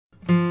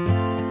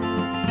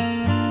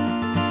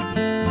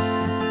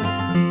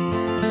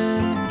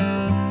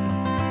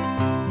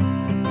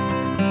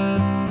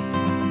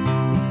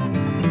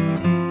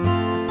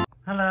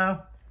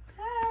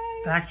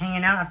Back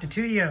hanging out after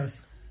 2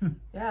 years.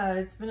 Yeah,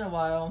 it's been a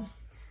while.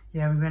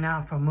 Yeah, we went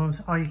out for most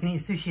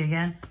all-you-can-eat sushi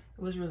again.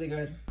 It was really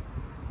good.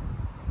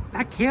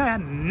 Back here at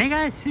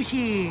Mega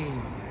Sushi.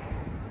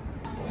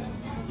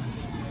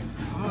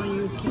 All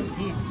you can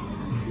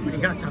eat. We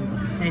got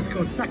some nice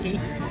cold sake.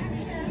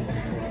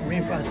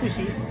 Rainbow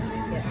sushi.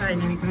 Sorry,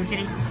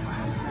 NaviBluKitty.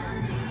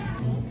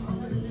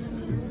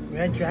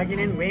 Red Dragon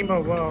and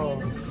Rainbow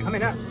Roll.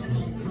 Coming up.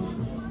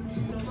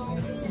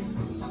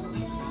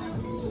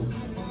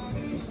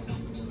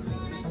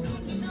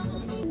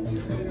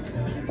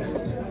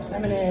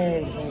 Salmon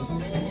eggs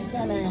and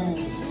salmon.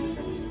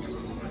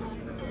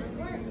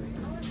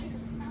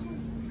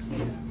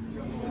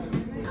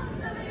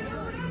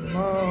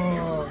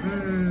 Whoa.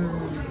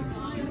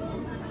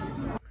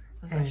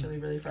 That's actually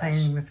really fresh.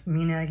 Playing with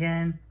Mina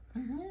again.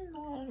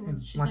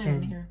 And she's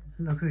watching here.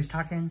 Look who's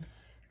talking.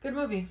 Good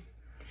movie.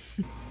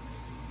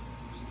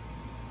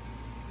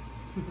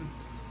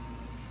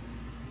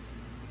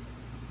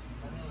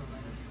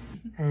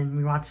 And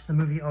we watched the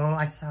movie. Oh,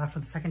 I saw it for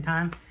the second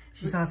time.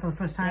 She saw it for the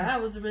first time. Yeah,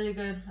 it was really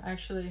good.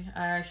 Actually,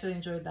 I actually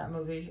enjoyed that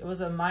movie. It was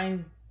a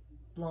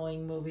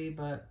mind-blowing movie,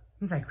 but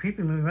it was like a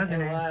creepy movie,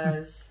 wasn't it? It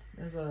was.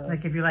 It was a...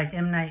 like if you like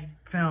M. Night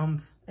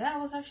films. Yeah,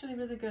 it was actually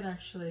really good.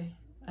 Actually,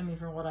 I mean,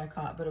 from what I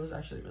caught, but it was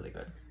actually really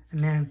good.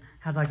 And then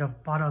had like a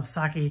bottle of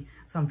sake,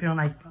 so I'm feeling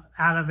like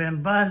out of it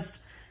and buzzed.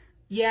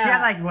 Yeah. She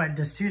had like what,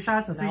 just 2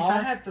 shots or 3 shots?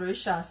 I had 3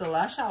 shots. The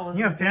last shot was.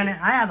 You were feeling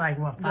it. I had like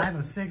what, 5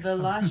 or 6. The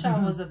last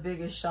shot was the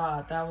biggest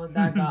shot.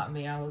 That got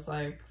me. I was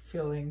like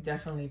feeling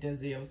definitely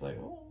dizzy. I was like,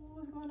 oh,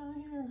 what's going on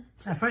here?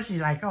 At first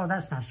she's like, oh,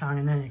 that's not strong,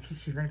 and then it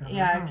kicks you later.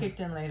 Yeah, like, it kicked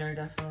in later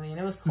definitely, and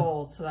it was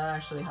cold, so that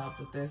actually helped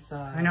with this.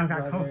 I know, it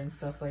got cold and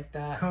stuff like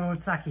that.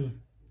 Cold sake.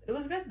 It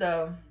was good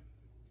though.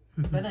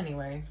 But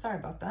anyway, sorry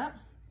about that.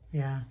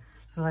 Yeah.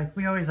 So like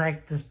we always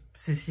like this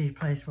sushi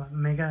place, what,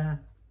 Mega?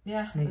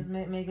 Yeah, it was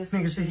Mega Sushi.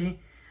 Mega Sushi.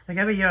 Like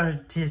every year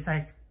it tastes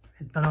like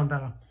better and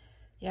better.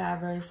 Yeah,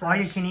 very fresh. All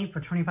you can eat for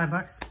 25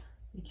 bucks.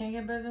 You can't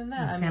get better than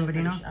that. San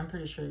Bernardino? I'm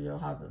pretty sure you'll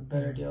have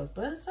better deals,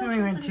 but it's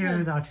we went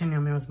to the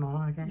Artinium Mills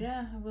Mall again.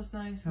 Yeah, it was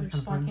nice. We were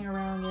just walking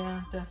around,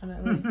 yeah,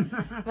 definitely.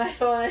 My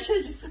phone, I should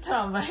have just put that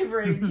on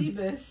vibrate,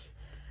 jeebus.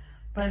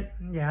 But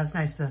yeah, it's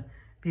nice to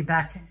be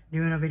back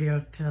doing a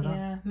video to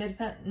the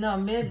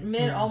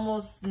mid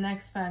almost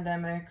next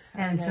pandemic.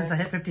 And since I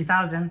hit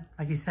 50,000,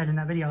 like you said in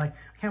that video, like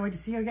I can't wait to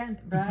see you again.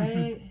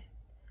 Right.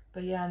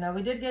 But yeah, no,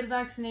 we did get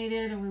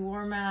vaccinated and we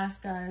wore masks,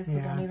 guys. So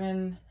don't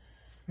even.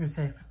 You're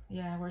safe.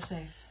 Yeah, we're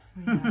safe.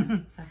 Yeah,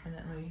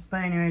 definitely.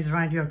 But anyways, I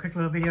want to do a quick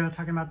little video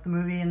talking about the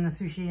movie and the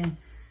sushi and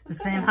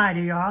just saying hi to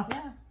y'all.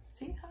 Yeah,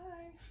 say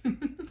hi.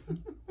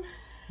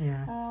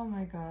 Yeah. Oh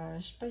my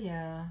gosh. But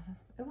yeah,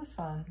 it was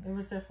fun. It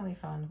was definitely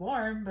fun.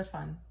 Warm, but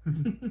fun.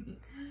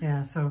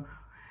 Yeah, so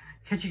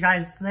catch you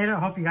guys later. I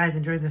hope you guys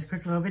enjoyed this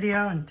quick little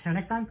video. Until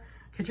next time,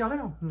 catch y'all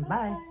later.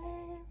 Bye.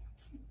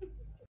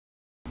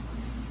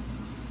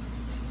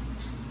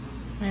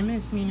 I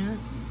miss Mina.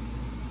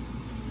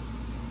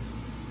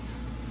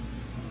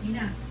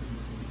 Mina.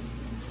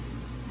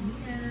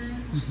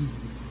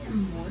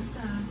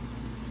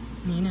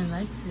 Mina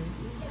likes it.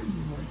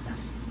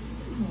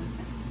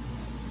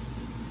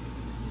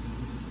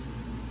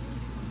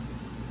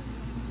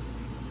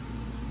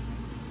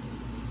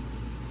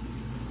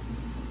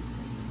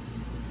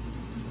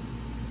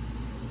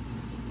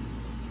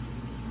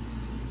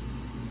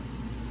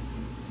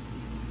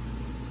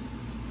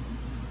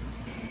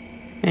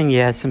 And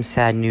yeah, some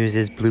sad news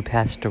is Blue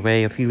passed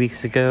away a few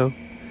weeks ago.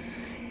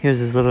 Here's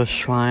his little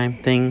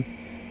shrine thing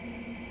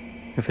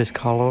with his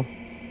collar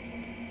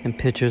and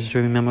pictures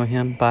to remember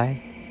him by.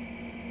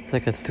 It's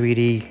like a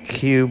 3D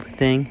cube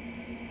thing.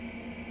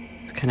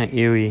 It's kind of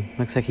eerie.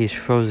 Looks like he's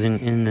frozen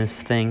in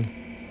this thing.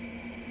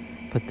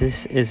 But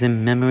this is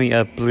in memory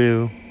of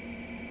Blue.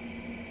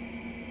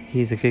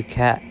 He's a good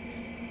cat.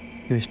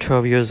 He was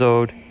 12 years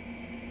old.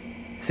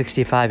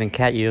 65 in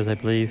cat years, I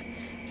believe.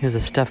 Here's a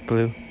stuffed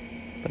Blue.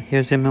 But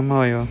here's a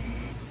memorial.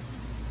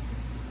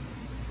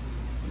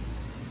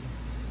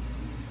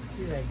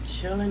 He's like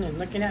chilling and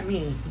looking at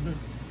me.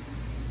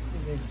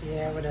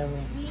 Yeah, whatever.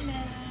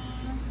 Mina.